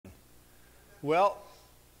Well,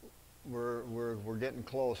 we're getting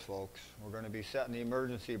close, folks. We're going to be setting the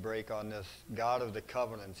emergency brake on this God of the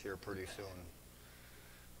covenants here pretty soon.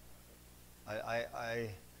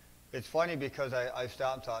 It's funny because I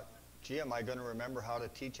stopped and thought, gee, am I going to remember how to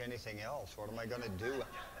teach anything else? What am I going to do?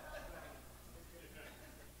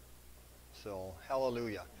 So,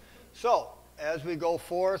 hallelujah. So, as we go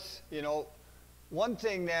forth, one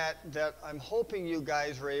thing that I'm hoping you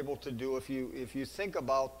guys are able to do, if you think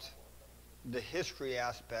about the history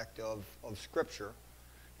aspect of Scripture,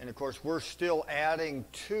 and of course we're still adding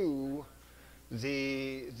to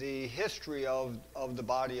the history of the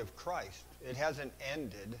body of Christ. It hasn't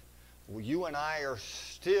ended. You and I are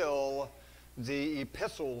still the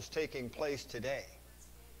epistles taking place today.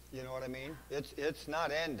 You know what I mean? It's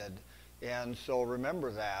not ended. And so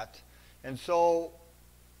remember that. And so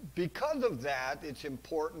because of that, it's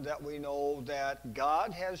important that we know that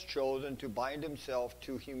God has chosen to bind himself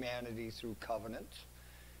to humanity through covenants.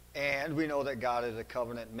 And we know that God is a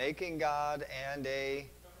covenant-making God and a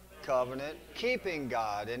covenant-keeping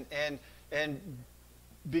God. And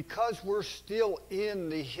because we're still in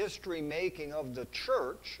the history-making of the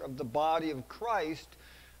church, of the body of Christ,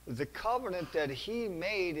 the covenant that he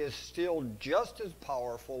made is still just as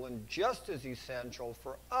powerful and just as essential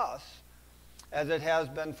for us as it has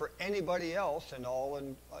been for anybody else in all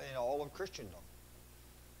of Christendom.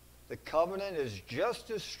 The covenant is just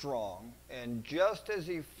as strong and just as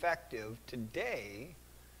effective today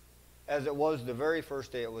as it was the very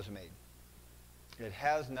first day it was made. It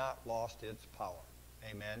has not lost its power.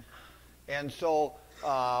 Amen. And so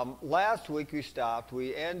last week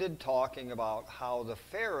we ended talking about how the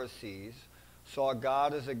Pharisees saw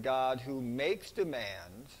God as a God who makes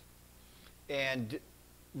demands and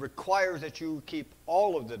requires that you keep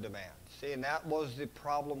all of the demands. See, and that was the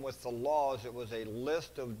problem with the laws. It was a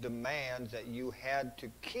list of demands that you had to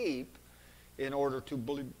keep in order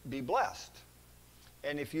to be blessed.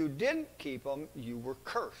 And if you didn't keep them, you were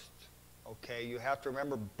cursed. Okay, you have to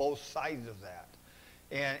remember both sides of that.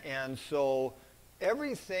 And so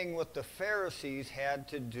everything with the Pharisees had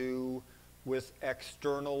to do with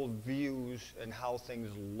external views and how things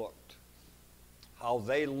looked. How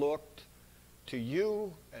they looked to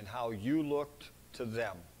you and how you looked to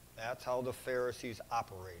them. That's how the Pharisees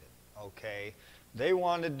operated, okay? They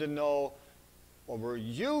wanted to know, well, were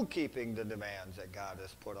you keeping the demands that God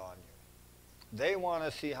has put on you? They want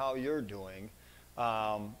to see how you're doing.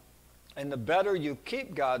 And the better you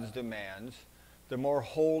keep God's demands, the more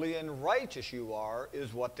holy and righteous you are,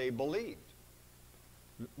 is what they believed.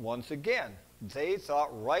 Once again, they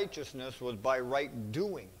thought righteousness was by right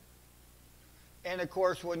doing. And of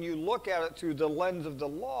course, when you look at it through the lens of the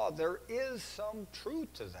law, there is some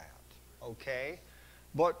truth to that, okay?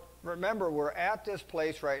 But remember, we're at this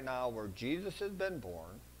place right now where Jesus has been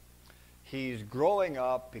born. He's growing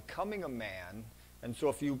up, becoming a man. And so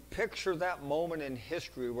if you picture that moment in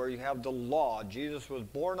history where you have the law, Jesus was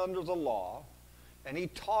born under the law, and he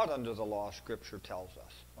taught under the law, Scripture tells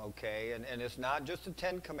us, okay? And it's not just the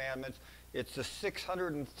 10 Commandments, it's the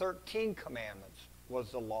 613 Commandments was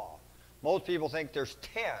the law. Most people think there's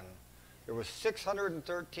 10. There was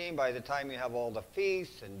 613 by the time you have all the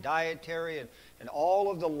feasts and dietary and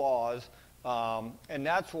all of the laws. And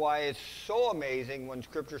that's why it's so amazing when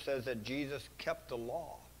Scripture says that Jesus kept the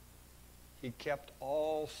law. He kept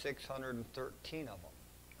all 613 of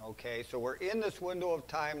them. Okay, so we're in this window of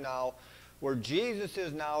time now where Jesus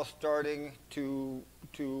is now starting to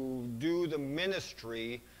do the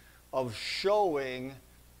ministry of showing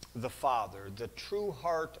the Father, the true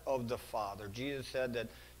heart of the Father. Jesus said that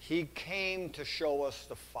he came to show us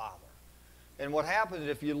the Father. And what happens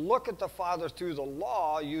if you look at the Father through the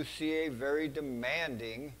law, you see a very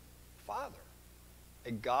demanding Father.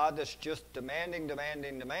 A God that's just demanding.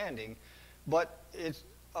 But it's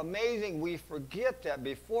amazing, we forget that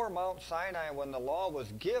before Mount Sinai, when the law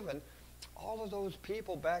was given, all of those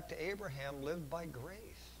people back to Abraham lived by grace.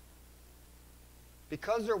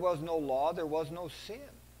 Because there was no law, there was no sin.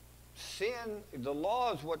 Sin, the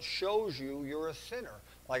law is what shows you you're a sinner.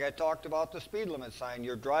 Like I talked about the speed limit sign.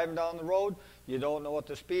 You're driving down the road, you don't know what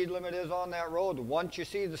the speed limit is on that road. Once you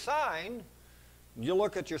see the sign, you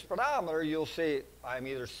look at your speedometer, you'll see, I'm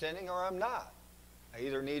either sinning or I'm not. I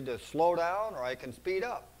either need to slow down or I can speed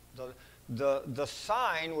up. The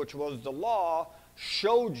sign, which was the law,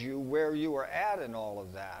 showed you where you were at in all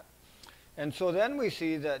of that. And so then we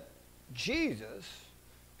see that Jesus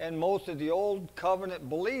and most of the old covenant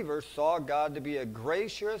believers saw God to be a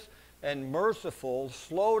gracious and merciful,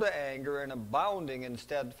 slow to anger, and abounding in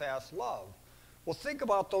steadfast love. Well, think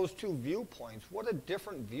about those two viewpoints. What a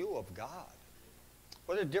different view of God.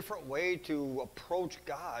 What a different way to approach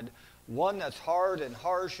God. One that's hard and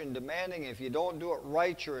harsh and demanding. If you don't do it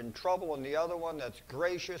right, you're in trouble. And the other one that's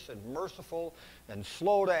gracious and merciful and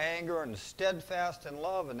slow to anger and steadfast in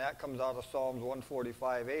love. And that comes out of Psalms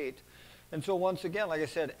 145:8. And so once again, like I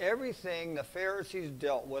said, everything the Pharisees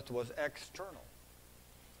dealt with was external.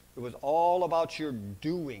 It was all about your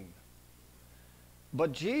doing.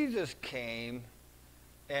 But Jesus came,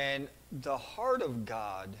 and the heart of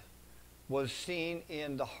God was seen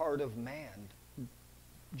in the heart of man.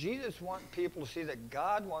 Jesus wants people to see that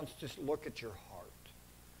God wants to look at your heart.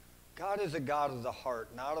 God is a God of the heart,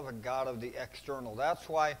 not of a God of the external. That's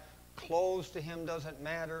why clothes to him doesn't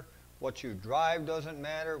matter. What you drive doesn't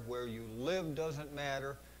matter. Where you live doesn't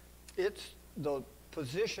matter. It's the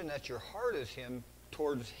position that your heart is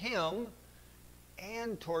towards him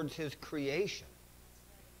and towards his creation.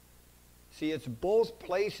 See, it's both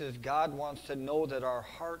places God wants to know that our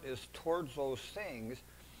heart is towards those things.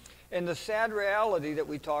 And the sad reality that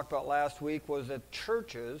we talked about last week was that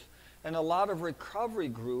churches and a lot of recovery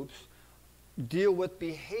groups deal with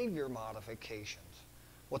behavior modifications.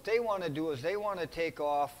 What they want to do is they want to take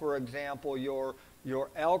off, for example, your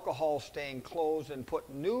alcohol-stained clothes and put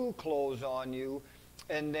new clothes on you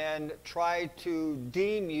and then try to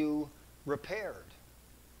deem you repaired.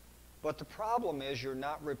 But the problem is you're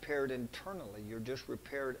not repaired internally. You're just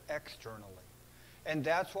repaired externally. And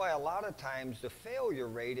that's why a lot of times the failure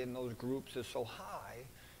rate in those groups is so high,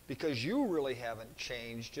 because you really haven't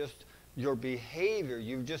changed just your behavior.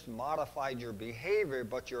 You've just modified your behavior,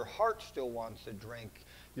 but your heart still wants to drink.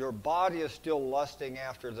 Your body is still lusting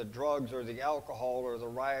after the drugs or the alcohol or the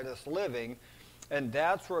riotous living. And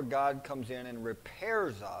that's where God comes in and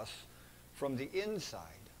repairs us from the inside.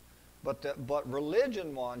 But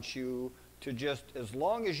religion wants you to just, as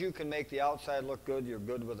long as you can make the outside look good, you're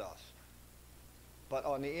good with us. But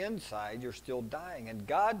on the inside, you're still dying. And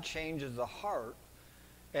God changes the heart,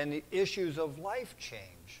 and the issues of life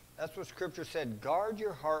change. That's what Scripture said. Guard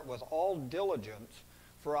your heart with all diligence,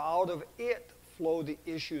 for out of it flow the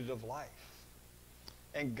issues of life.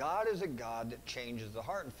 And God is a God that changes the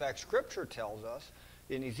heart. In fact, Scripture tells us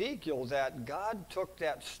in Ezekiel that God took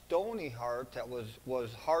that stony heart that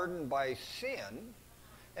was hardened by sin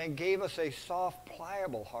and gave us a soft,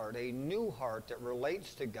 pliable heart, a new heart that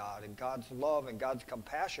relates to God and God's love and God's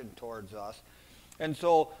compassion towards us. And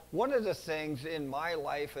so one of the things in my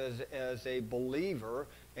life as a believer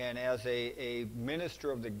and as a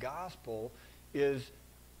minister of the gospel is,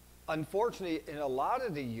 unfortunately, in a lot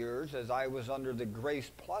of the years, as I was under the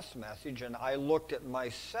Grace Plus message, and I looked at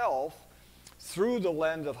myself through the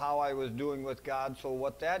lens of how I was doing with God, so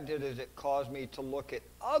what that did is it caused me to look at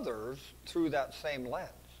others through that same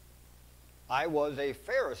lens. I was a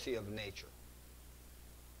Pharisee of nature.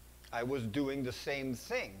 I was doing the same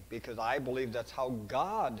thing because I believed that's how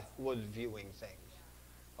God was viewing things.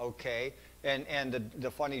 Okay? And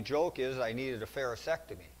the funny joke is I needed a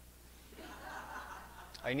pharisectomy.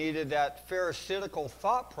 I needed that pharisaical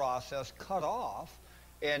thought process cut off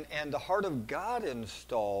and the heart of God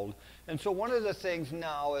installed. And so one of the things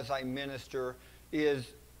now as I minister is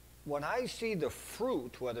when I see the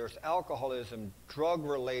fruit, whether it's alcoholism,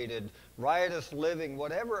 drug-related, riotous living,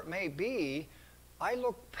 whatever it may be, I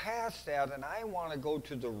look past that and I want to go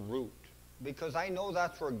to the root, because I know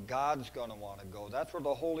that's where God's going to want to go. That's where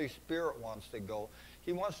the Holy Spirit wants to go.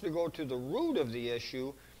 He wants to go to the root of the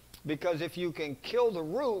issue, because if you can kill the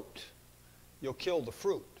root, you'll kill the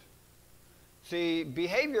fruit. See,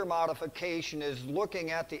 behavior modification is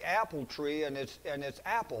looking at the apple tree and its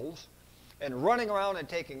apples and running around and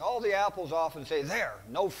taking all the apples off and say, there,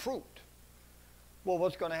 no fruit. Well,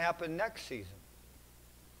 what's going to happen next season?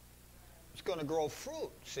 It's going to grow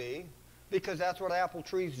fruit, see? Because that's what apple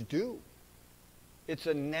trees do. It's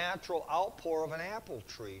a natural outpour of an apple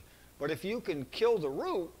tree. But if you can kill the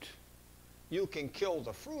root, you can kill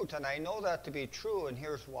the fruit. And I know that to be true, and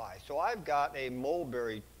here's why. So I've got a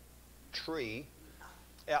mulberry tree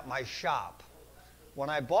at my shop. When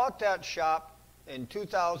I bought that shop in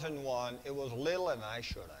 2001, it was little, and I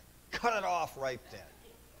should have cut it off right then.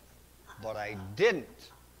 But I didn't.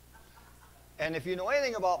 And if you know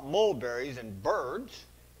anything about mulberries and birds,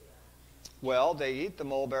 well, they eat the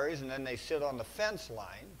mulberries and then they sit on the fence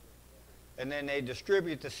line and then they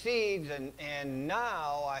distribute the seeds, and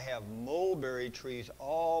now I have mulberry trees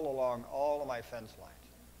all along all of my fence lines.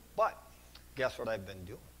 But guess what I've been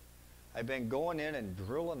doing? I've been going in and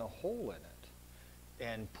drilling a hole in it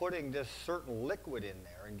and putting this certain liquid in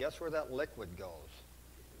there, and guess where that liquid goes?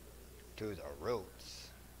 To the roots.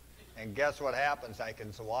 And guess what happens? I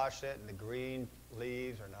can wash it, and the green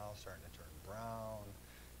leaves are now starting to turn brown,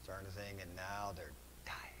 starting to thing, and now they're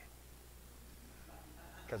dying.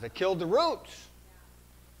 because it killed the roots.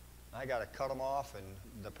 I got to cut them off, and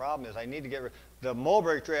the problem is I need to get rid. The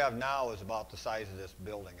mulberry tree I have now is about the size of this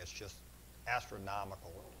building. It's just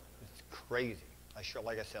astronomical. It's crazy.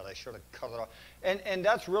 Like I said, I should have cut it off. And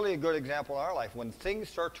that's really a good example in our life. When things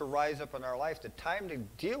start to rise up in our life, the time to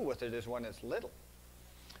deal with it is when it's little.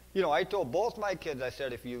 You know, I told both my kids, I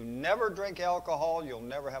said, if you never drink alcohol, you'll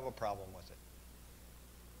never have a problem with it.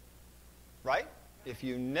 Right? If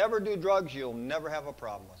you never do drugs, you'll never have a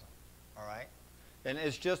problem with them. All right? And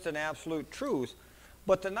it's just an absolute truth.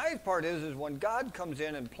 But the nice part is when God comes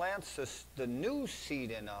in and plants the new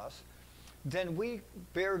seed in us, then we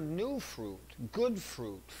bear new fruit, good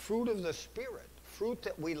fruit, fruit of the Spirit, fruit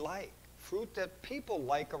that we like, fruit that people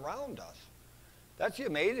like around us. That's the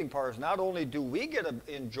amazing part, is not only do we get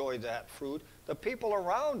to enjoy that fruit, the people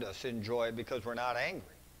around us enjoy it because we're not angry.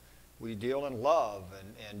 We deal in love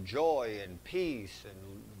and joy and peace,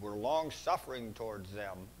 and we're long-suffering towards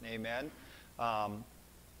them. Amen?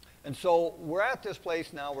 And so we're at this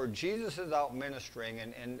place now where Jesus is out ministering,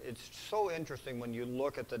 and it's so interesting when you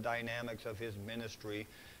look at the dynamics of his ministry,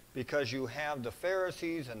 because you have the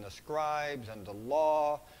Pharisees and the scribes and the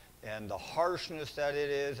law and the harshness that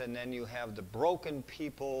it is, and then you have the broken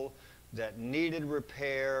people that needed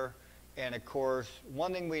repair. And of course,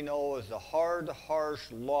 one thing we know is the hard,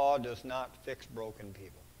 harsh law does not fix broken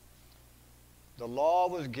people. The law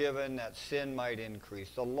was given that sin might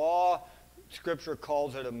increase. The law, Scripture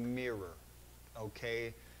calls it a mirror,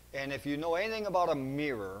 okay? And if you know anything about a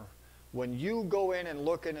mirror, when you go in and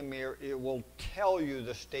look in a mirror, it will tell you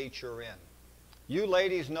the state you're in. You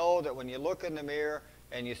ladies know that when you look in the mirror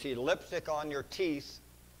and you see lipstick on your teeth,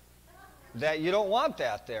 that you don't want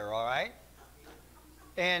that there, all right?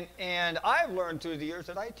 And I've learned through the years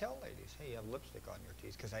that I tell ladies, hey, you have lipstick on your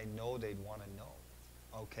teeth, because I know they'd want to know,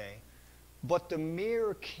 okay? But the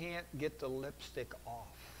mirror can't get the lipstick off.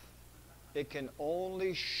 It can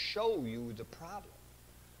only show you the problem.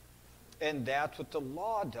 And that's what the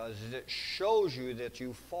law does, is it shows you that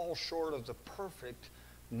you fall short of the perfect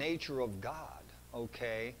nature of God,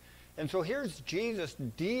 okay? And so here's Jesus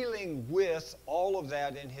dealing with all of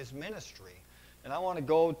that in his ministry. And I want to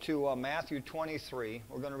go to Matthew 23.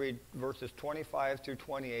 We're going to read verses 25 through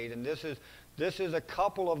 28. And this is a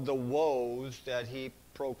couple of the woes that he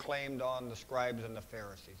proclaimed on the scribes and the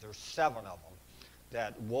Pharisees. There's 7 of them.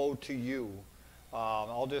 That woe to you.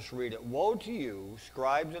 I'll just read it. Woe to you,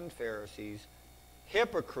 scribes and Pharisees,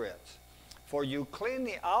 hypocrites, for you clean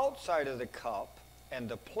the outside of the cup and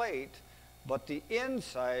the plate, but the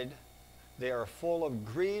inside they are full of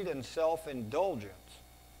greed and self-indulgence.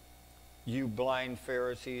 You blind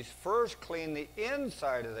Pharisees, first clean the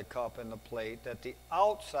inside of the cup and the plate, that the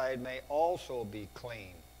outside may also be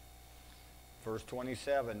clean. Verse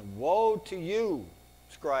 27, woe to you,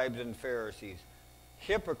 scribes and Pharisees,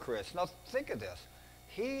 hypocrites. Now think of this.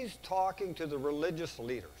 He's talking to the religious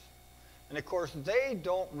leaders. And of course, they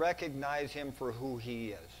don't recognize him for who he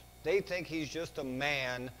is. They think he's just a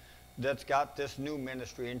man that's got this new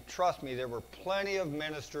ministry. And trust me, there were plenty of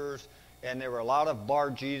ministers, and there were a lot of bar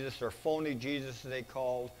Jesus, or phony Jesus they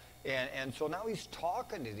called. And so now he's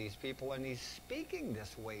talking to these people, and he's speaking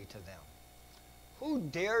this way to them. Who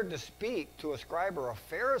dared to speak to a scribe or a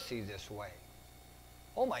Pharisee this way?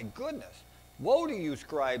 Oh my goodness. Woe to you,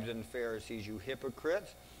 scribes and Pharisees, you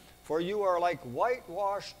hypocrites, for you are like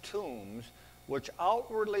whitewashed tombs, which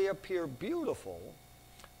outwardly appear beautiful,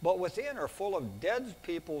 but within are full of dead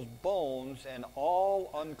people's bones and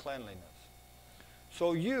all uncleanliness.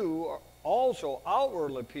 So you also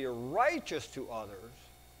outwardly appear righteous to others,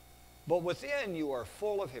 but within you are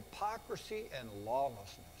full of hypocrisy and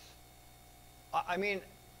lawlessness. I mean,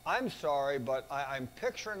 I'm sorry, but I'm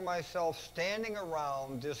picturing myself standing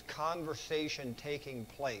around this conversation taking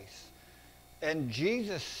place, and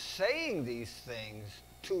Jesus saying these things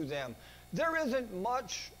to them. There isn't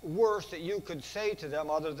much worse that you could say to them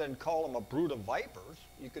other than call them a brood of vipers.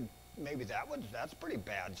 You could, maybe that's pretty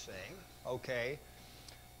bad saying, okay?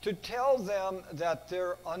 To tell them that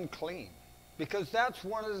they're unclean, because that's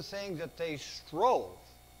one of the things that they strove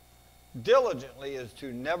diligently, is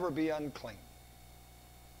to never be unclean.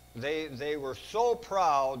 They were so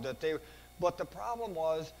proud that but the problem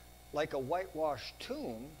was, like a whitewashed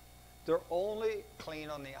tomb, they're only clean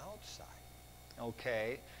on the outside,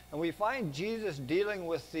 okay? And we find Jesus dealing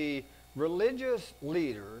with the religious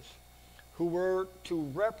leaders who were to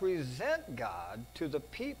represent God to the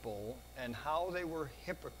people, and how they were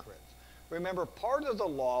hypocrites. Remember, part of the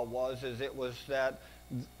law was that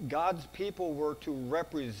God's people were to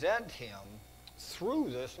represent him through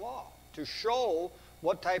this law, to show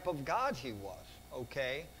what type of God he was,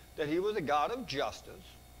 okay? That he was a God of justice,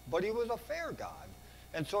 but he was a fair God.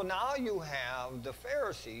 And so now you have the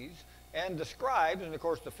Pharisees and the scribes, and of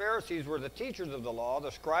course the Pharisees were the teachers of the law.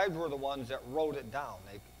 The scribes were the ones that wrote it down.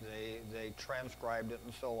 They transcribed it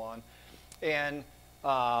and so on. And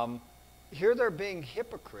here they're being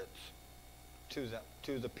hypocrites to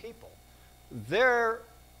the people. They're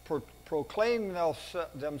proclaiming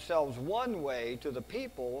themselves one way to the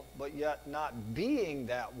people, but yet not being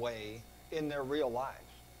that way in their real lives.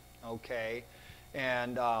 Okay?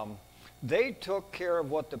 And they took care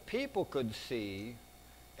of what the people could see,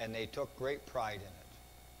 and they took great pride in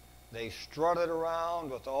it. They strutted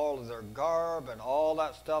around with all of their garb and all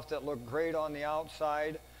that stuff that looked great on the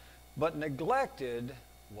outside, but neglected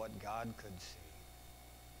what God could see.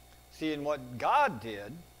 See, and what God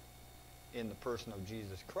did in the person of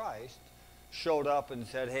Jesus Christ showed up and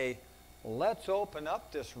said, hey, let's open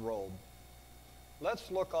up this robe.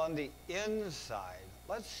 Let's look on the inside.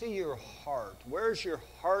 Let's see your heart. Where's your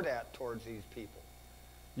heart at towards these people?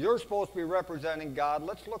 You're supposed to be representing God.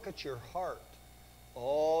 Let's look at your heart.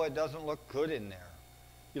 Oh, it doesn't look good in there.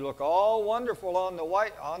 You look all wonderful on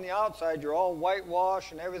the outside. You're all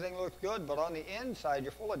whitewashed and everything looks good, but on the inside,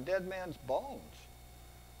 you're full of dead man's bones.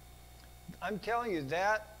 I'm telling you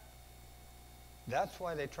that's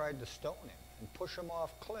why they tried to stone him and push him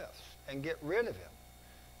off cliffs and get rid of him,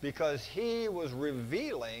 because he was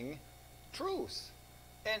revealing truth.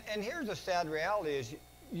 And here's the sad reality is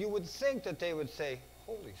you would think that they would say,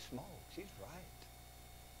 holy smokes, he's right.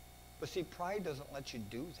 But see, pride doesn't let you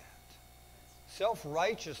do that.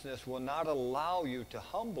 Self-righteousness will not allow you to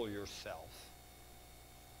humble yourself.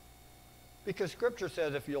 Because Scripture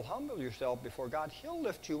says if you'll humble yourself before God, He'll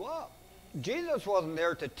lift you up. Jesus wasn't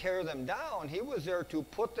there to tear them down. He was there to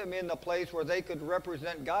put them in the place where they could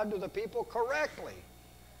represent God to the people correctly.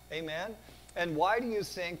 Amen? And why do you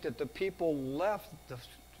think that the people left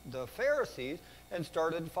the Pharisees and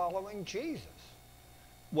started following Jesus?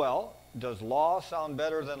 Well, does law sound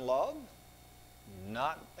better than love?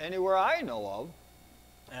 Not anywhere I know of.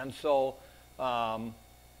 And so,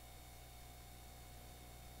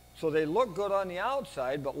 so they looked good on the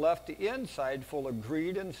outside, but left the inside full of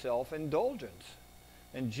greed and self-indulgence.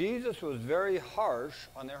 And Jesus was very harsh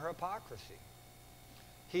on their hypocrisy.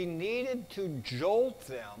 He needed to jolt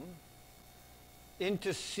them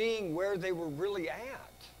into seeing where they were really at.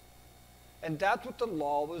 And that's what the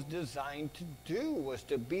law was designed to do, was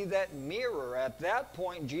to be that mirror. At that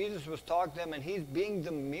point, Jesus was talking to them, and he's being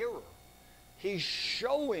the mirror. He's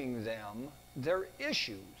showing them their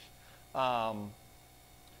issues. And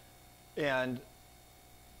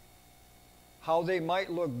how they might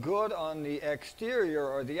look good on the exterior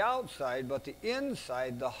or the outside, but the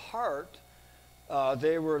inside, the heart,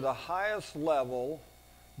 they were the highest level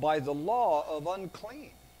by the law of unclean.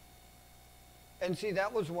 And see,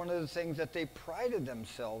 that was one of the things that they prided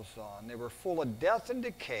themselves on. They were full of death and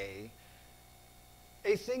decay,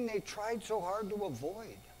 a thing they tried so hard to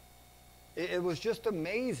avoid. It was just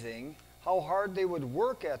amazing how hard they would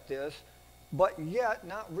work at this, but yet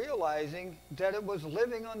not realizing that it was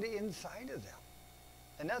living on the inside of them.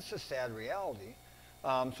 And that's the sad reality.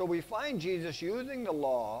 So we find Jesus using the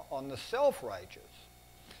law on the self-righteous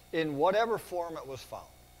in whatever form it was found.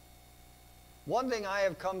 One thing I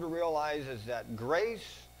have come to realize is that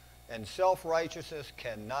grace and self-righteousness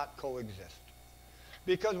cannot coexist.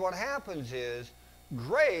 Because what happens is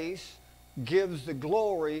grace gives the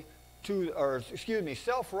glory to,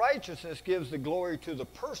 self-righteousness gives the glory to the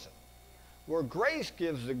person, where grace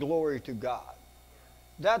gives the glory to God.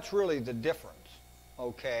 That's really the difference,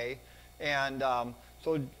 okay? And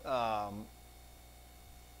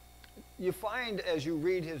you find as you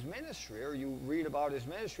read his ministry, or you read about his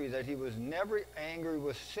ministry, that he was never angry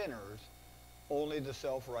with sinners, only the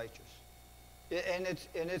self-righteous. And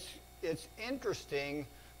it's interesting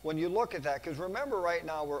when you look at that, because remember right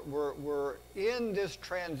now we're in this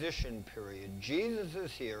transition period. Jesus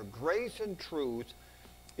is here. Grace and truth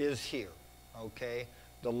is here, okay?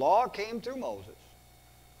 The law came through Moses.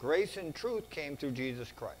 Grace and truth came through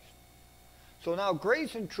Jesus Christ. So now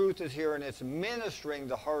grace and truth is here, and it's ministering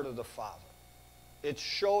the heart of the Father. It's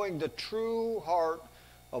showing the true heart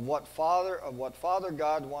of what Father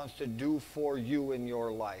God wants to do for you in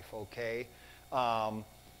your life, okay? But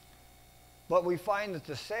we find that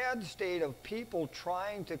the sad state of people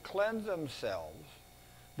trying to cleanse themselves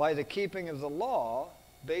by the keeping of the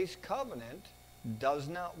law-based covenant does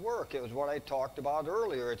not work. It was what I talked about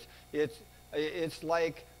earlier. It's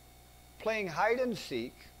like playing hide and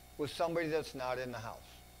seek with somebody that's not in the house.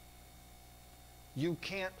 You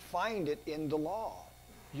can't find it in the law.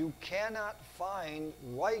 You cannot find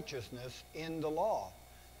righteousness in the law.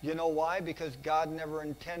 You know why? Because God never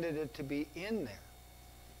intended it to be in there.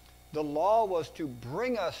 The law was to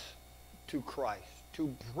bring us to Christ,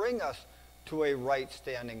 to bring us to a right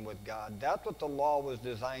standing with God. That's what the law was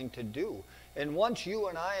designed to do. And once you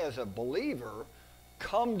and I as a believer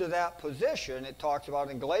come to that position, it talks about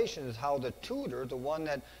in Galatians how the tutor, the one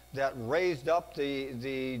that raised up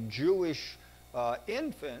the Jewish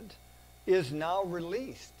infant, is now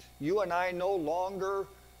released. You and I no longer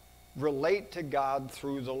relate to God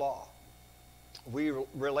through the law. We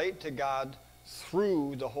relate to God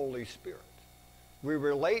through the Holy Spirit. We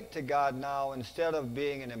relate to God now, instead of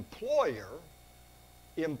being an employee,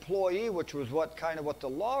 which was what the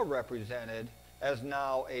law represented, as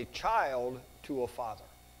now a child to a father.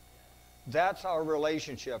 That's our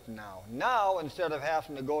relationship now. Now, instead of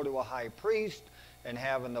having to go to a high priest and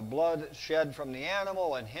having the blood shed from the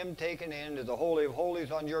animal and him taken into the Holy of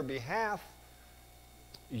Holies on your behalf,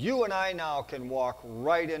 you and I now can walk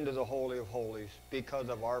right into the Holy of Holies because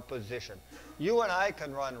of our position. You and I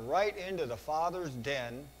can run right into the Father's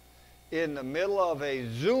den in the middle of a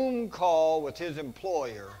Zoom call with his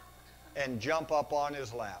employer and jump up on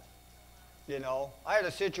his lap. You know, I had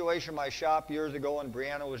a situation in my shop years ago when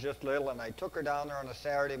Brianna was just little, and I took her down there on a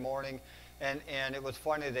Saturday morning, and it was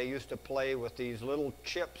funny. They used to play with these little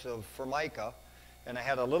chips of Formica, and I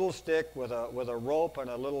had a little stick with a rope and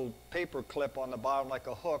a little paper clip on the bottom like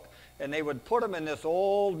a hook, and they would put them in this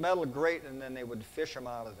old metal grate, and then they would fish them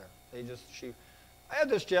out of there. I had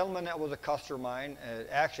this gentleman that was a customer of mine.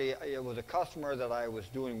 Actually, it was a customer that I was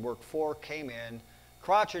doing work for, came in,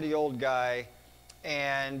 crotchety old guy,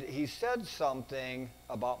 and he said something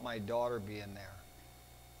about my daughter being there.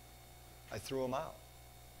 I threw him out.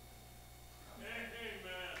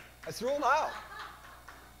 I threw him out.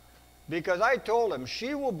 Because I told him,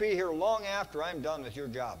 she will be here long after I'm done with your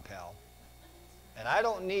job, pal. And I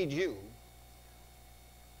don't need you.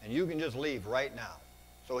 And you can just leave right now.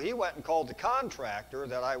 So he went and called the contractor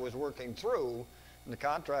that I was working through, and the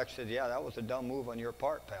contractor said, yeah, that was a dumb move on your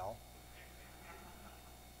part, pal.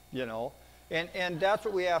 You know, and that's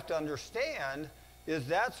what we have to understand, is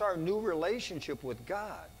that's our new relationship with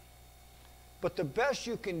God. But the best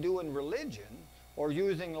you can do in religion or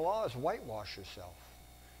using the law is whitewash yourself.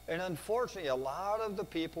 And unfortunately, a lot of the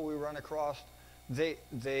people we run across,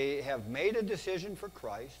 they have made a decision for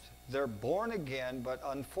Christ. They're born again, but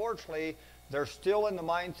unfortunately, they're still in the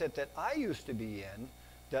mindset that I used to be in,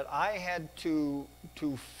 that I had to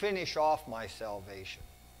finish off my salvation,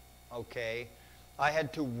 okay? I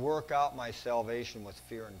had to work out my salvation with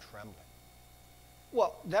fear and trembling.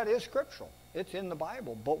 Well, that is scriptural. It's in the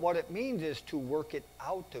Bible. But what it means is to work it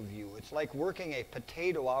out of you. It's like working a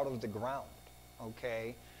potato out of the ground,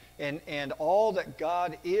 okay? And all that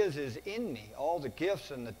God is in me, all the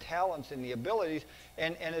gifts and the talents and the abilities,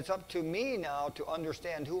 and it's up to me now to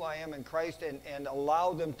understand who I am in Christ and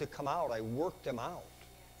allow them to come out. I work them out,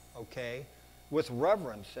 okay, with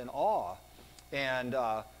reverence and awe. And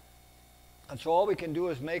so all we can do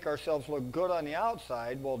is make ourselves look good on the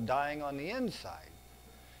outside while dying on the inside.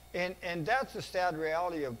 And that's the sad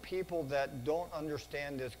reality of people that don't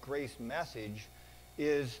understand this grace message,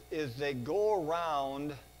 is they go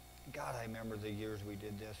around. God, I remember the years we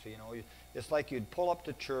did this. You know, it's like you'd pull up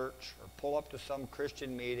to church or pull up to some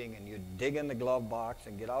Christian meeting, and you'd dig in the glove box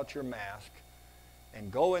and get out your mask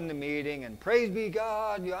and go in the meeting and praise be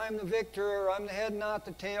God, I'm the victor, I'm the head, not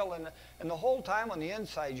the tail. And the whole time on the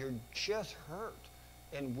inside, you're just hurt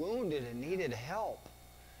and wounded and needed help.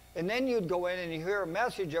 And then you'd go in and you hear a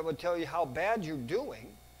message that would tell you how bad you're doing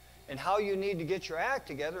and how you need to get your act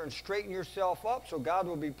together and straighten yourself up so God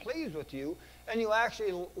will be pleased with you. And you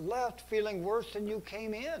actually left feeling worse than you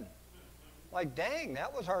came in. Like, dang,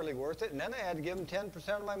 that was hardly worth it. And then I had to give them 10%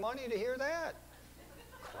 of my money to hear that.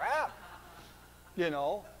 Crap. You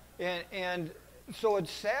know? And so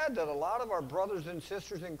it's sad that a lot of our brothers and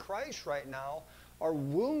sisters in Christ right now are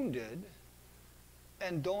wounded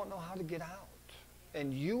and don't know how to get out.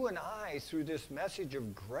 And you and I, through this message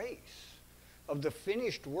of grace, of the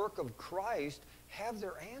finished work of Christ, have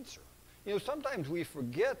their answer. You know, sometimes we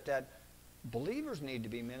forget that believers need to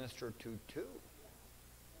be ministered to too.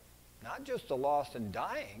 Not just the lost and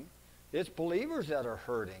dying. It's believers that are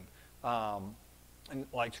hurting. And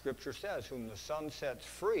like Scripture says, whom the Son sets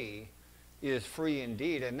free is free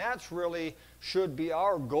indeed. And that's really should be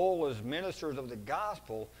our goal as ministers of the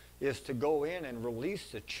gospel, is to go in and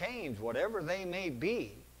release the chains, whatever they may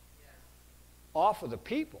be, off of the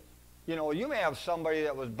people. You know, you may have somebody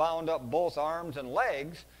that was bound up both arms and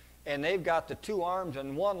legs, and they've got the 2 arms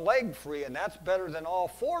and 1 leg free, and that's better than all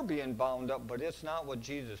 4 being bound up, but it's not what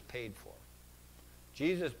Jesus paid for.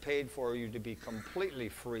 Jesus paid for you to be completely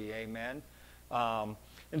free, amen?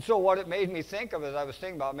 And so what it made me think of, as I was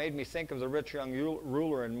thinking about, made me think of the rich young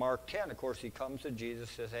ruler in Mark 10. Of course, he comes to Jesus,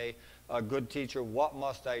 says, hey, good teacher, what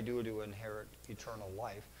must I do to inherit eternal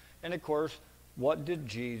life? And of course, what did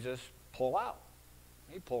Jesus pull out?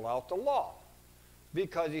 He pulled out the law.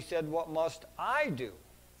 Because he said, what must I do?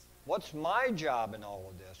 What's my job in all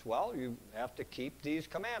of this? Well, you have to keep these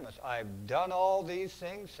commandments. I've done all these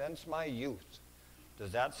things since my youth.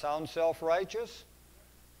 Does that sound self-righteous?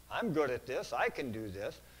 I'm good at this. I can do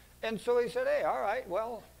this. And so he said, hey, all right,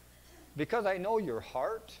 well, because I know your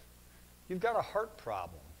heart, you've got a heart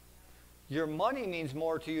problem. Your money means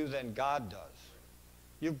more to you than God does.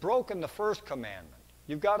 You've broken the first commandment.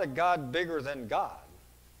 You've got a God bigger than God.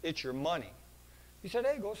 It's your money. He said,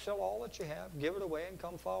 hey, go sell all that you have, give it away, and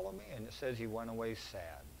come follow me. And it says he went away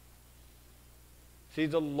sad. See,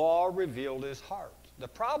 the law revealed his heart. The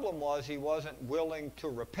problem was he wasn't willing to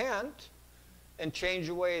repent and change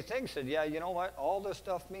the way he thinks. Said, yeah, you know what? All this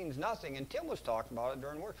stuff means nothing. And Tim was talking about it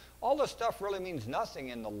during work. All this stuff really means nothing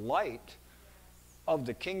in the light of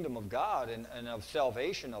the kingdom of God and of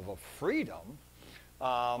salvation, of a freedom.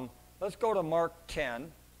 Let's go to Mark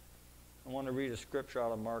 10. I want to read a scripture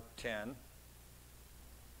out of Mark 10.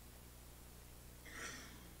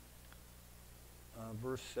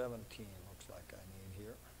 Verse 17 looks like I need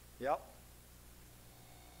here. Yep.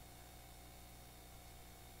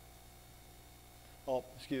 Oh,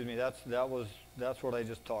 excuse me. That's what I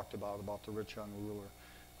just talked about the rich young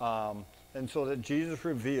ruler. And so that Jesus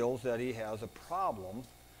reveals that he has a problem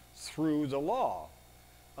through the law.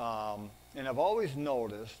 And I've always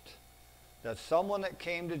noticed that someone that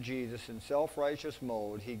came to Jesus in self-righteous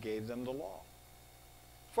mode, he gave them the law.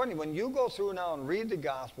 Funny, when you go through now and read the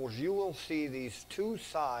Gospels, you will see these two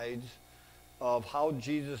sides of how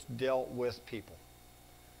Jesus dealt with people.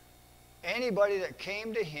 Anybody that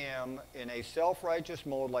came to him in a self-righteous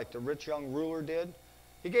mode like the rich young ruler did,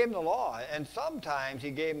 he gave him the law. And sometimes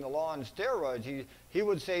he gave him the law on steroids. He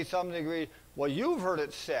would say something to the degree, well, you've heard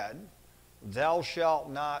it said, thou shalt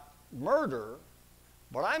not murder.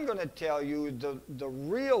 But I'm going to tell you the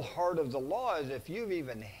real heart of the law is if you've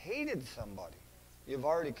even hated somebody, you've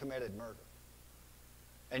already committed murder.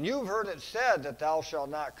 And you've heard it said that thou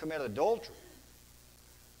shalt not commit adultery.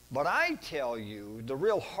 But I tell you, the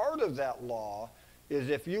real heart of that law is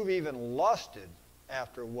if you've even lusted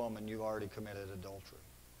after a woman, you've already committed adultery.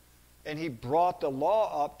 And he brought the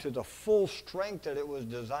law up to the full strength that it was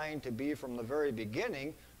designed to be from the very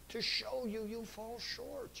beginning to show you you fall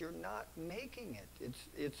short. You're not making it.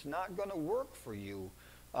 It's not going to work for you.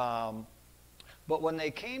 But when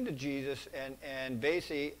they came to Jesus and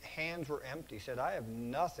basically hands were empty, said, I have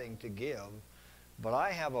nothing to give, but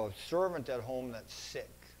I have a servant at home that's sick.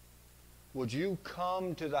 Would you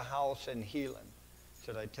come to the house and heal him?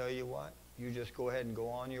 Said, I tell you what, you just go ahead and go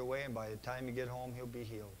on your way, and by the time you get home, he'll be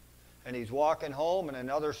healed. And he's walking home, and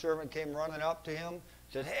another servant came running up to him,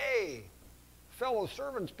 said, hey, fellow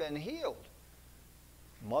servant's been healed.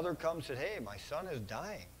 Mother comes and said, hey, my son is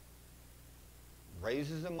dying.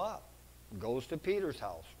 Raises him up. Goes to Peter's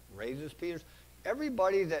house. Raises Peter's.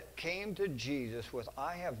 Everybody that came to Jesus with,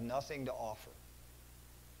 I have nothing to offer,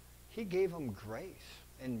 he gave them grace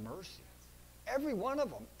and mercy. Every one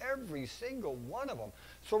of them. Every single one of them.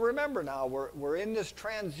 So remember now, we're in this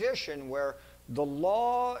transition where the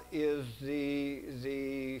law is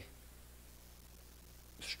the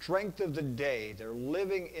strength of the day. They're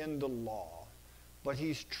living in the law. But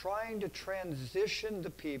he's trying to transition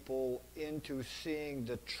the people into seeing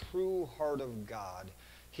the true heart of God.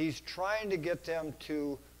 He's trying to get them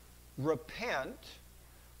to repent,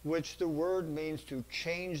 which the word means to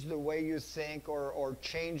change the way you think or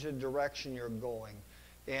change the direction you're going.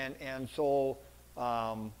 And so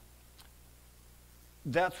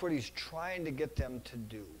that's what he's trying to get them to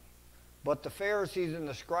do. But the Pharisees and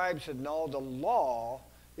the scribes said, no, the law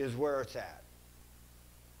is where it's at.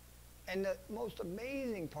 And the most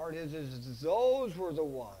amazing part is those were the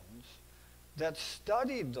ones that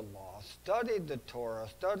studied the law, studied the Torah,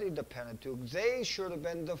 studied the Pentateuch. They should have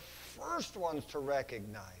been the first ones to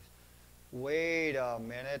recognize, wait a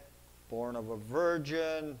minute, born of a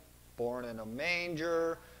virgin, born in a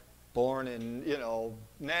manger, born in,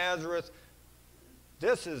 Nazareth.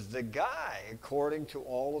 This is the guy, according to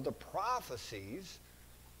all of the prophecies.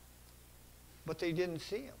 But they didn't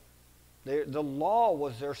see him. The law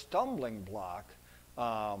was their stumbling block.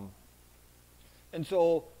 And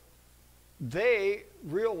so they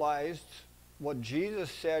realized what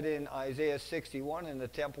Jesus said in Isaiah 61 in the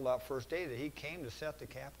temple that first day, that he came to set the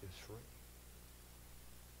captives free.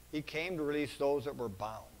 He came to release those that were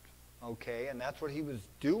bound. Okay? And that's what he was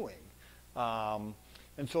doing.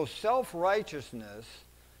 And so self-righteousness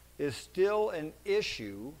is still an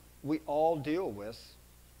issue we all deal with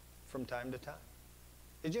from time to time.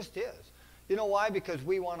 It just is. You know why? Because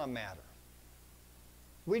we want to matter.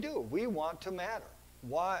 We do. We want to matter.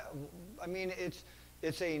 Why? I mean,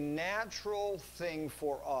 it's a natural thing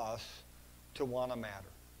for us to want to matter.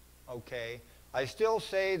 Okay? I still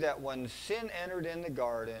say that when sin entered in the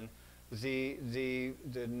garden, the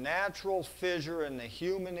natural fissure in the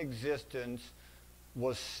human existence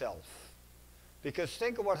was self. Because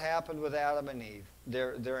think of what happened with Adam and Eve.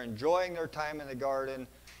 They're enjoying their time in the garden.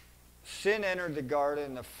 Sin entered the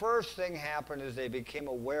garden. The first thing happened is they became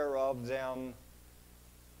aware of themselves.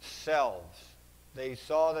 They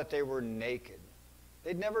saw that they were naked.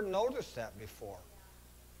 They'd never noticed that before.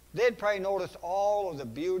 They'd probably noticed all of the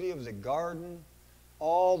beauty of the garden,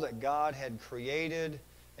 all that God had created,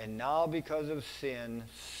 and now because of sin,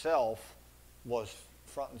 self was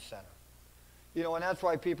front and center. You know, and that's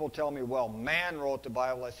why people tell me, well, man wrote the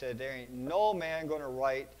Bible. I said, there ain't no man going to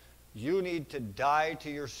write, you need to die to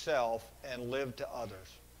yourself and live to others.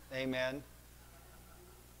 Amen?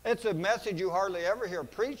 It's a message you hardly ever hear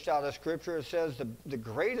preached out of Scripture. It says the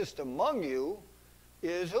greatest among you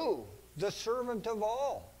is who? The servant of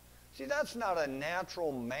all. See, that's not a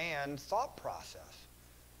natural man thought process.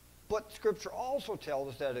 But Scripture also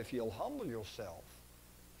tells us that if you'll humble yourself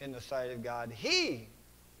in the sight of God, He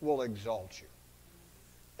will exalt you.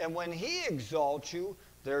 And when He exalts you,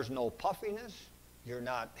 there's no puffiness. You're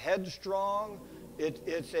not headstrong.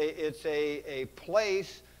 It's a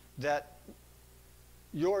place that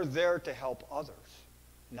you're there to help others,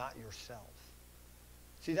 not yourself.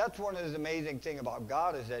 See, that's one of the amazing things about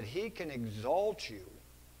God is that He can exalt you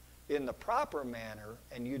in the proper manner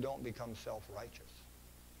and you don't become self-righteous.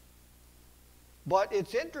 But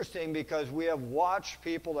it's interesting because we have watched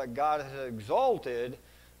people that God has exalted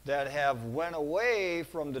that have went away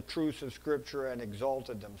from the truths of Scripture and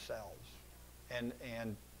exalted themselves.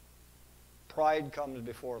 And pride comes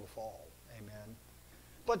before the fall. Amen.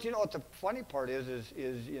 But you know what the funny part is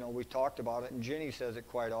you know, we talked about it, and Ginny says it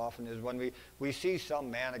quite often, is when we see some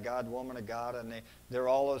man of God, woman of God, and they're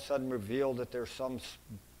all of a sudden revealed that there's some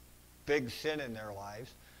big sin in their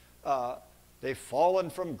lives. They've fallen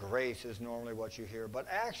from grace is normally what you hear. But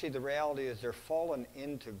actually the reality is they're fallen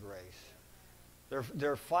into grace.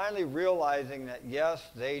 They're finally realizing that, yes,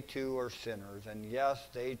 they too are sinners, and yes,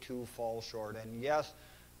 they too fall short, and yes,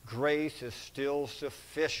 grace is still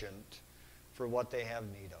sufficient for what they have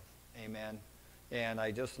need of. Amen. And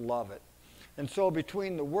I just love it. And so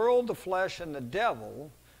between the world, the flesh, and the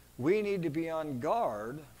devil, we need to be on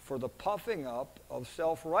guard for the puffing up of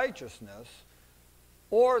self-righteousness,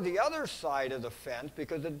 or the other side of the fence,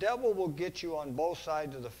 because the devil will get you on both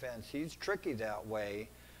sides of the fence. He's tricky that way.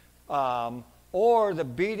 Or the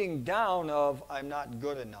beating down of, I'm not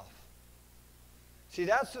good enough. See,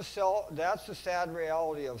 that's the sad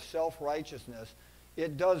reality of self-righteousness.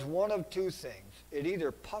 It does one of two things. It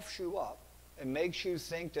either puffs you up and makes you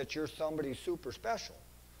think that you're somebody super special,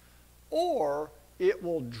 or it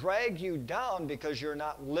will drag you down because you're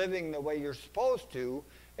not living the way you're supposed to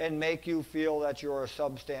and make you feel that you're a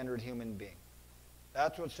substandard human being.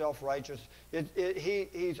 That's what self-righteous,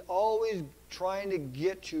 he's always trying to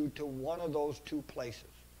get you to one of those two places.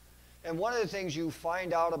 And one of the things you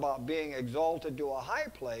find out about being exalted to a high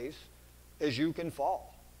place is you can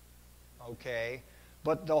fall. Okay?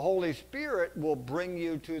 But the Holy Spirit will bring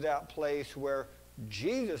you to that place where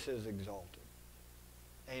Jesus is exalted.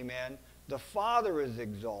 Amen? The Father is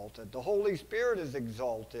exalted. The Holy Spirit is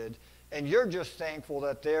exalted. And you're just thankful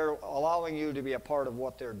that they're allowing you to be a part of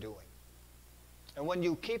what they're doing. And when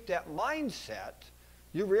you keep that mindset,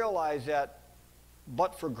 you realize that,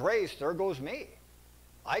 but for grace, there goes me.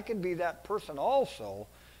 I can be that person also.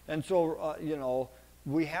 And so, you know,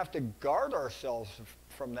 we have to guard ourselves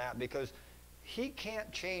from that because He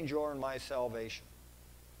can't change your and my salvation.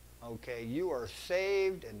 Okay, you are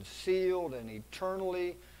saved and sealed and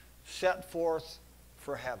eternally set forth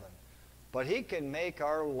for heaven. But He can make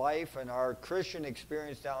our life and our Christian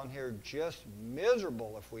experience down here just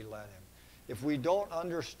miserable if we let Him. If we don't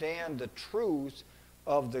understand the truth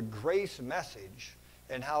of the grace message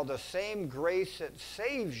and how the same grace that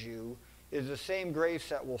saves you is the same grace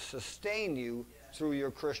that will sustain you through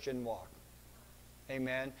your Christian walk.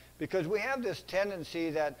 Amen? Because we have this tendency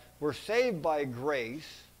that we're saved by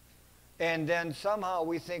grace and then somehow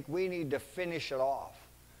we think we need to finish it off.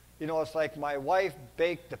 You know, it's like my wife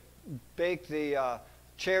baked the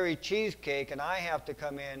cherry cheesecake and I have to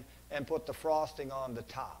come in and put the frosting on the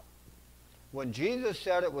top. When Jesus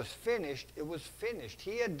said it was finished, it was finished.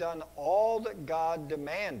 He had done all that God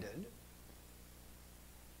demanded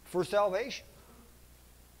for salvation.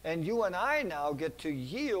 And you and I now get to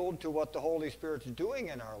yield to what the Holy Spirit's doing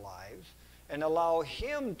in our lives and allow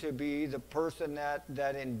him to be the person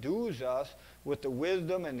that endues us with the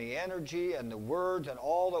wisdom and the energy and the words and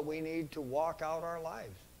all that we need to walk out our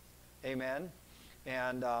lives. Amen?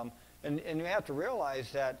 And you have to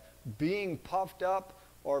realize that being puffed up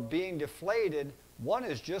or being deflated, one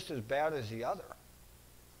is just as bad as the other.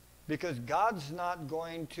 Because God's not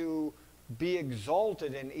going to be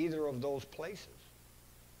exalted in either of those places.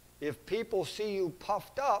 If people see you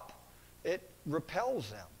puffed up, it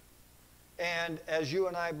repels them. And as you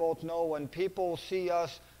and I both know, when people see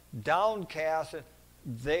us downcast,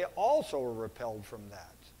 they also are repelled from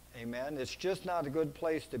that. Amen? It's just not a good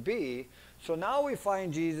place to be. So now we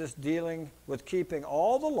find Jesus dealing with keeping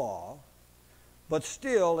all the law, but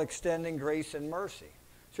still extending grace and mercy.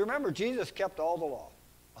 So remember, Jesus kept all the law,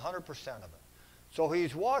 100% of it. So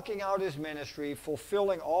he's walking out his ministry,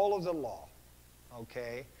 fulfilling all of the law.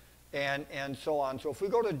 Okay? And so on. So if we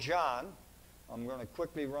go to John, I'm going to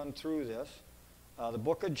quickly run through this. The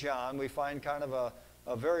book of John, we find kind of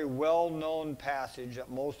a very well-known passage that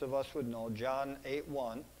most of us would know, John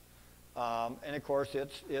 8:1. And of course,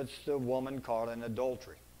 it's the woman caught in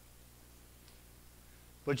adultery.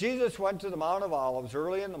 But Jesus went to the Mount of Olives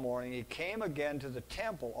early in the morning. He came again to the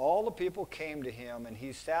temple. All the people came to him, and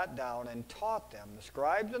he sat down and taught them. The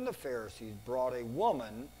scribes and the Pharisees brought a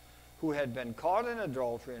woman who had been caught in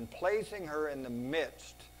adultery, and placing her in the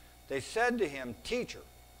midst, they said to him, "Teacher,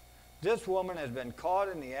 this woman has been caught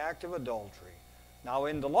in the act of adultery. Now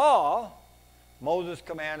in the law, Moses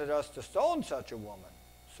commanded us to stone such a woman.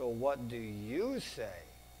 So what do you say?"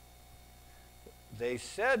 They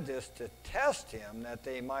said this to test him, that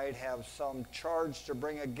they might have some charge to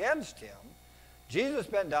bring against him. Jesus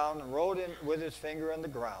bent down and wrote with his finger in the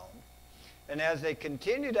ground. And as they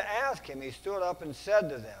continued to ask him, he stood up and said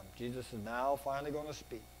to them, Jesus is now finally going to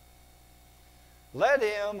speak, "Let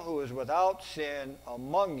him who is without sin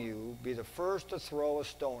among you be the first to throw a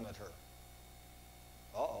stone at her."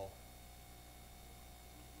 Uh-oh.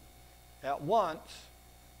 At once,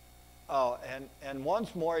 and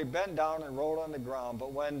once more he bent down and wrote on the ground.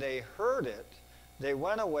 But when they heard it, they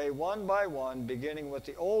went away one by one, beginning with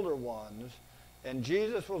the older ones. And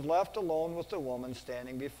Jesus was left alone with the woman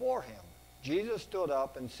standing before him. Jesus stood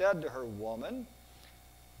up and said to her, "Woman,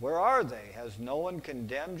 where are they? Has no one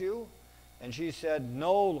condemned you?" And she said,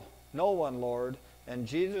 No one, Lord." And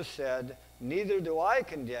Jesus said, "Neither do I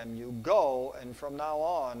condemn you. Go, and from now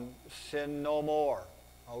on, sin no more."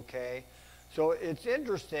 Okay? So it's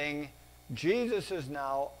interesting. Jesus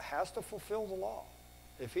has to fulfill the law.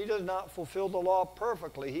 If he does not fulfill the law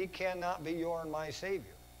perfectly, he cannot be your and my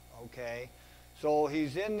Savior. Okay? So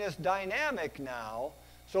he's in this dynamic now.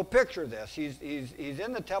 So picture this. He's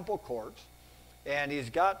in the temple courts, and he's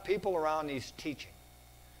got people around, he's teaching.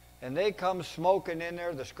 And they come smoking in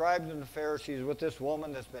there, the scribes and the Pharisees, with this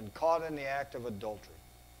woman that's been caught in the act of adultery.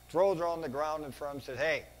 Throws her on the ground in front and says,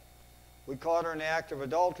 "Hey, we caught her in the act of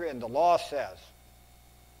adultery, and the law says,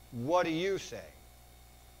 what do you say?"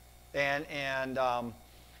 And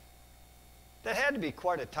that had to be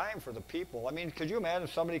quite a time for the people. I mean, could you imagine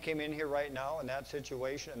if somebody came in here right now in that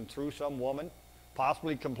situation and threw some woman,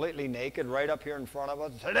 possibly completely naked, right up here in front of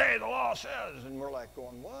us and said, "Hey, the law says," and we're like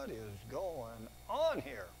going, what is going on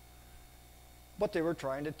here? But they were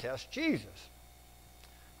trying to test Jesus.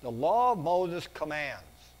 The law of Moses commands.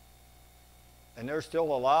 And there's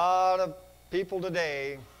still a lot of people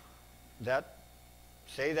today that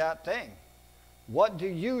say that thing. What do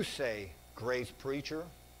you say, grace preacher?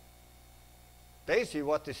 Basically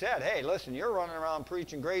what they said, hey, listen, you're running around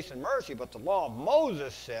preaching grace and mercy, but the law of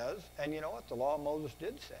Moses says, and you know what? The law of Moses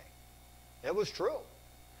did say. It was true.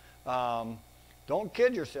 Don't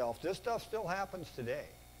kid yourself. This stuff still happens today.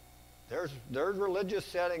 There's religious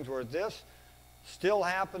settings where this still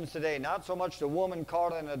happens today. Not so much the woman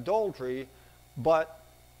caught in adultery, but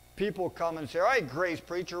people come and say, "All right, grace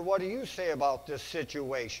preacher, what do you say about this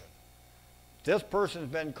situation? This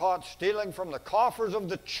person's been caught stealing from the coffers of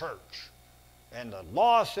the church, and the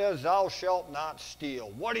law says thou shalt not steal.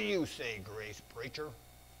 What do you say, grace preacher?"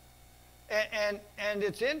 And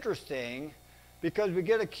it's interesting because we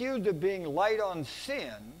get accused of being light on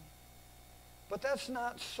sin, but that's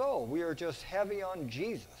not so. We are just heavy on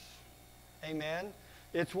Jesus. Amen?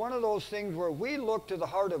 It's one of those things where we look to the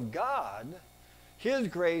heart of God, his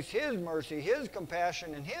grace, his mercy, his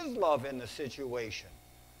compassion, and his love in the situation.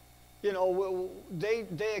 You know,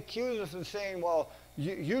 they accuse us of saying, well,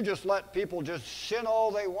 you just let people just sin all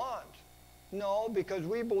they want. No, because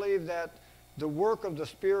we believe that the work of the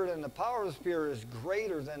Spirit and the power of the Spirit is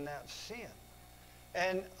greater than that sin.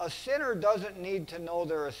 And a sinner doesn't need to know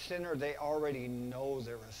they're a sinner. They already know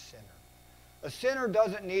they're a sinner. A sinner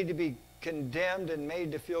doesn't need to be condemned and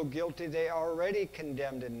made to feel guilty. They already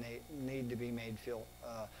condemned and need to be made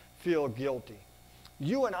feel guilty.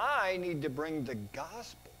 You and I need to bring the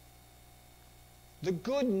gospel, the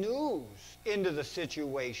good news, into the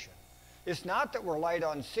situation. It's not that we're light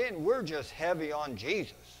on sin. We're just heavy on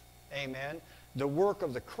Jesus. Amen. The work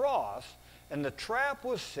of the cross. And the trap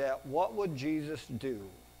was set. What would Jesus do?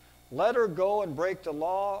 Let her go and break the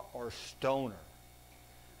law, or stone her?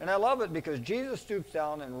 And I love it because Jesus stoops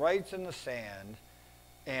down and writes in the sand,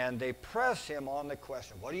 and they press him on the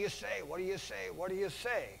question. What do you say? What do you say? What do you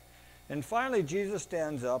say? And finally Jesus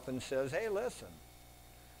stands up and says, hey, listen.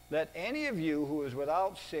 Let any of you who is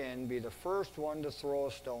without sin be the first one to throw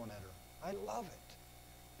a stone at her. I love it.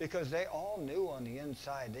 Because they all knew on the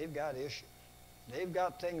inside they've got issues. They've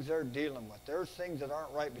got things they're dealing with. There's things that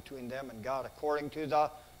aren't right between them and God according to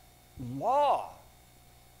the law.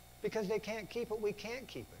 Because they can't keep it, we can't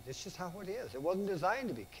keep it. It's just how it is. It wasn't designed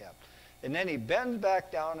to be kept. And then he bends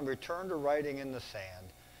back down and returned to writing in the sand.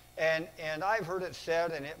 And I've heard it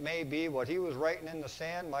said, and it may be what he was writing in the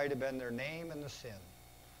sand might have been their name and the sin.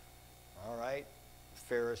 All right,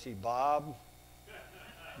 Pharisee Bob,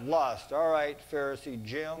 lust. All right, Pharisee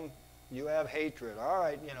Jim, you have hatred. All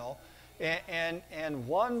right, you know. And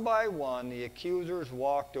one by one, the accusers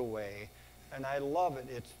walked away. And I love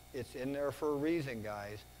it. It's in there for a reason,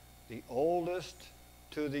 guys. The oldest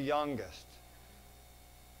to the youngest.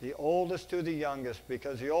 The oldest to the youngest,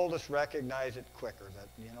 because the oldest recognized it quicker. That,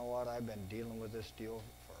 you know what, I've been dealing with this deal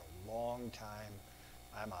for a long time.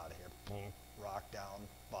 I'm out of here. Boom, rock down,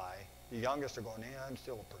 bye. The youngest are going, yeah, I'm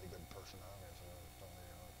still a pretty good person.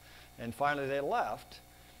 And finally they left.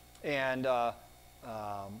 And I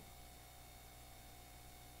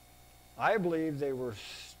believe they were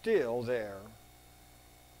still there.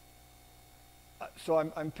 So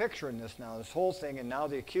I'm picturing this now, this whole thing, and now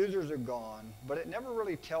the accusers are gone, but it never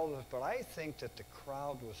really tells us, but I think that the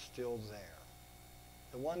crowd was still there.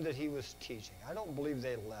 The one that he was teaching. I don't believe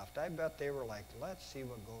they left. I bet they were like, let's see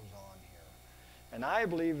what goes on here. And I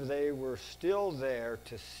believe they were still there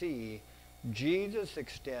to see Jesus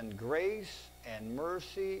extend grace and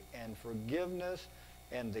mercy and forgiveness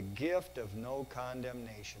and the gift of no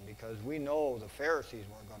condemnation, because we know the Pharisees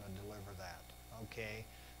weren't going to deliver that, okay?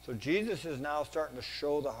 So Jesus is now starting to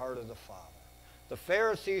show the heart of the Father. The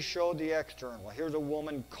Pharisees showed the external. Here's a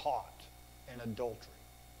woman caught in adultery.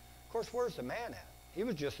 Of course, where's the man at? He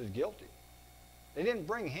was just as guilty. They didn't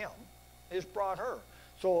bring him. They just brought her.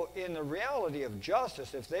 So in the reality of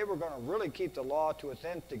justice, if they were going to really keep the law to its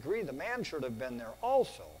nth degree, the man should have been there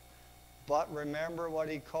also. But remember what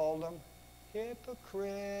he called them?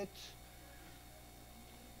 Hypocrites.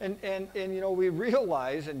 And you know, we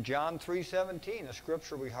realize in John 3:17, a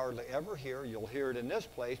scripture we hardly ever hear. You'll hear it in this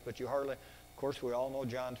place, but you hardly, of course, we all know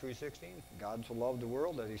John 3:16. God so loved the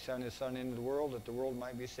world that he sent his Son into the world that the world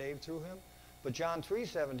might be saved through him. But John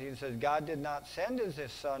 3:17 says, God did not send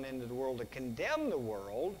his Son into the world to condemn the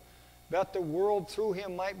world, but the world through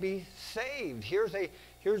him might be saved. Here's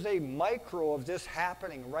a micro of this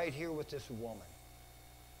happening right here with this woman.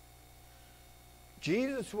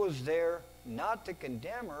 Jesus was there not to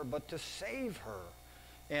condemn her, but to save her.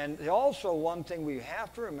 And also one thing we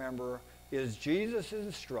have to remember is Jesus'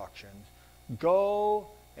 instructions. Go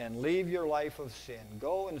and leave your life of sin.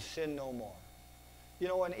 Go and sin no more. You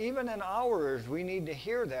know, and even in ours, we need to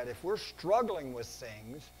hear that. If we're struggling with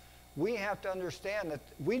things, we have to understand that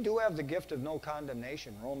we do have the gift of no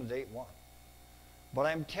condemnation, Romans 8:1. But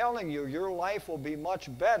I'm telling you, your life will be much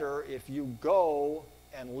better if you go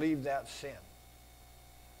and leave that sin.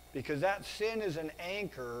 Because that sin is an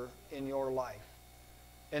anchor in your life.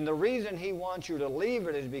 And the reason he wants you to leave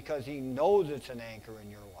it is because he knows it's an anchor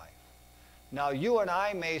in your life. Now, you and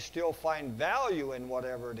I may still find value in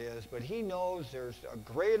whatever it is, but he knows there's a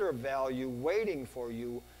greater value waiting for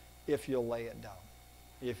you if you'll lay it down,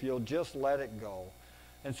 if you'll just let it go.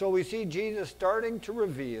 And so we see Jesus starting to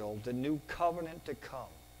reveal the new covenant to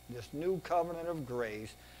come, this new covenant of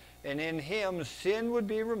grace. And in him, sin would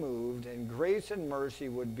be removed, and grace and mercy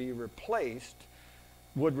would be replaced,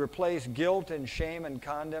 would replace guilt and shame and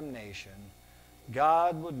condemnation.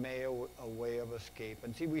 God would make a way of escape.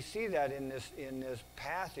 And see, we see that in this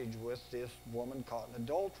passage with this woman caught in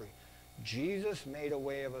adultery. Jesus made a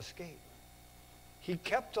way of escape. He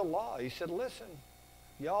kept the law. He said, listen,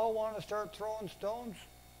 y'all want to start throwing stones?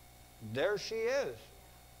 There she is.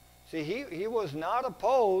 See, he was not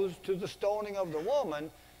opposed to the stoning of the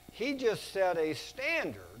woman. He just set a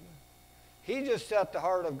standard. He just set the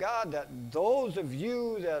heart of God that those of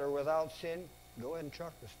you that are without sin, Go ahead and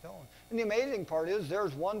chuck the stone. And the amazing part is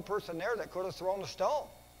there's one person there that could have thrown a stone.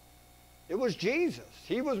 It was Jesus.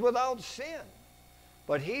 He was without sin.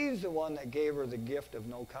 But he's the one that gave her the gift of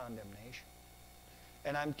no condemnation.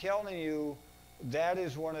 And I'm telling you, that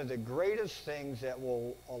is one of the greatest things that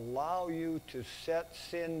will allow you to set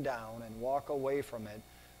sin down and walk away from it,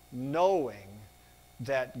 knowing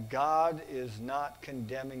that God is not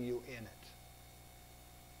condemning you in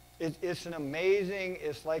it. It's an amazing,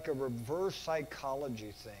 it's like a reverse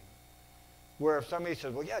psychology thing. Where if somebody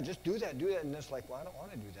says, well, yeah, just do that, and it's like, well, I don't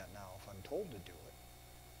want to do that now if I'm told to do it.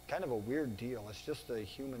 Kind of a weird deal. It's just the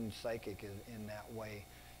human psychic in that way.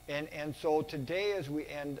 And so today as we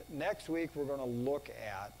end, next week we're going to look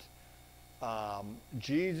at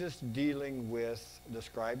Jesus dealing with the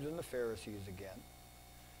scribes and the Pharisees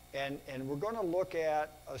again. And we're going to look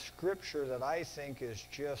at a scripture that I think is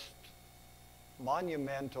just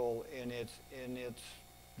monumental in its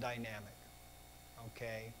dynamic.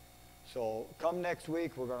 Okay? So come next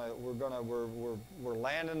week, we're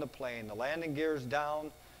landing the plane. The landing gear's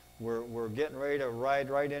down. We're getting ready to ride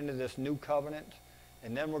right into this new covenant.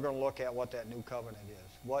 And then we're going to look at what that new covenant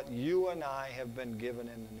is. What you and I have been given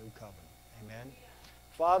in the new covenant. Amen?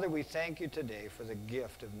 Father, we thank you today for the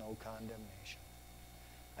gift of no condemnation.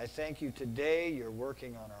 I thank you today you're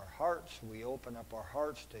working on our hearts. We open up our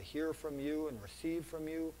hearts to hear from you and receive from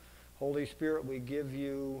you. Holy Spirit, we give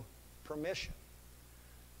you permission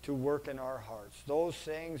to work in our hearts. Those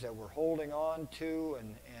things that we're holding on to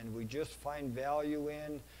and we just find value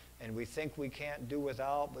in and we think we can't do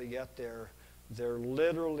without, but yet they're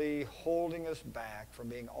literally holding us back from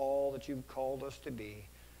being all that you've called us to be,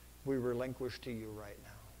 we relinquish to you right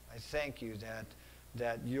now. I thank you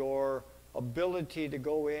that your ability to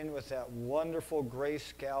go in with that wonderful grace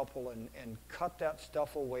scalpel and cut that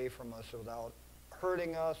stuff away from us without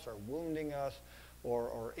hurting us or wounding us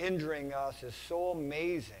or injuring us is so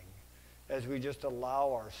amazing as we just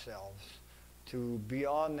allow ourselves to be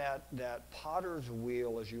on that potter's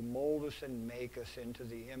wheel as you mold us and make us into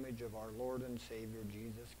the image of our Lord and Savior,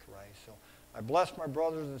 Jesus Christ. So I bless my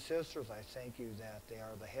brothers and sisters. I thank you that they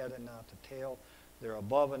are the head and not the tail. They're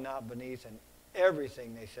above and not beneath, and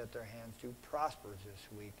everything they set their hands to prospers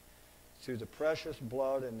this week. Through the precious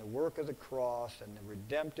blood and the work of the cross and the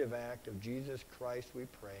redemptive act of Jesus Christ, we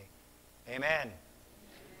pray. Amen.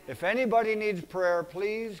 If anybody needs prayer,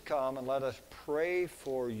 please come and let us pray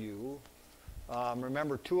for you.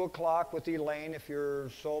 Remember 2 o'clock with Elaine if you're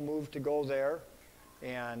so moved to go there.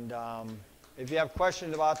 And if you have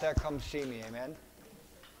questions about that, come see me. Amen.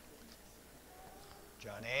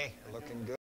 Johnny, you're looking good.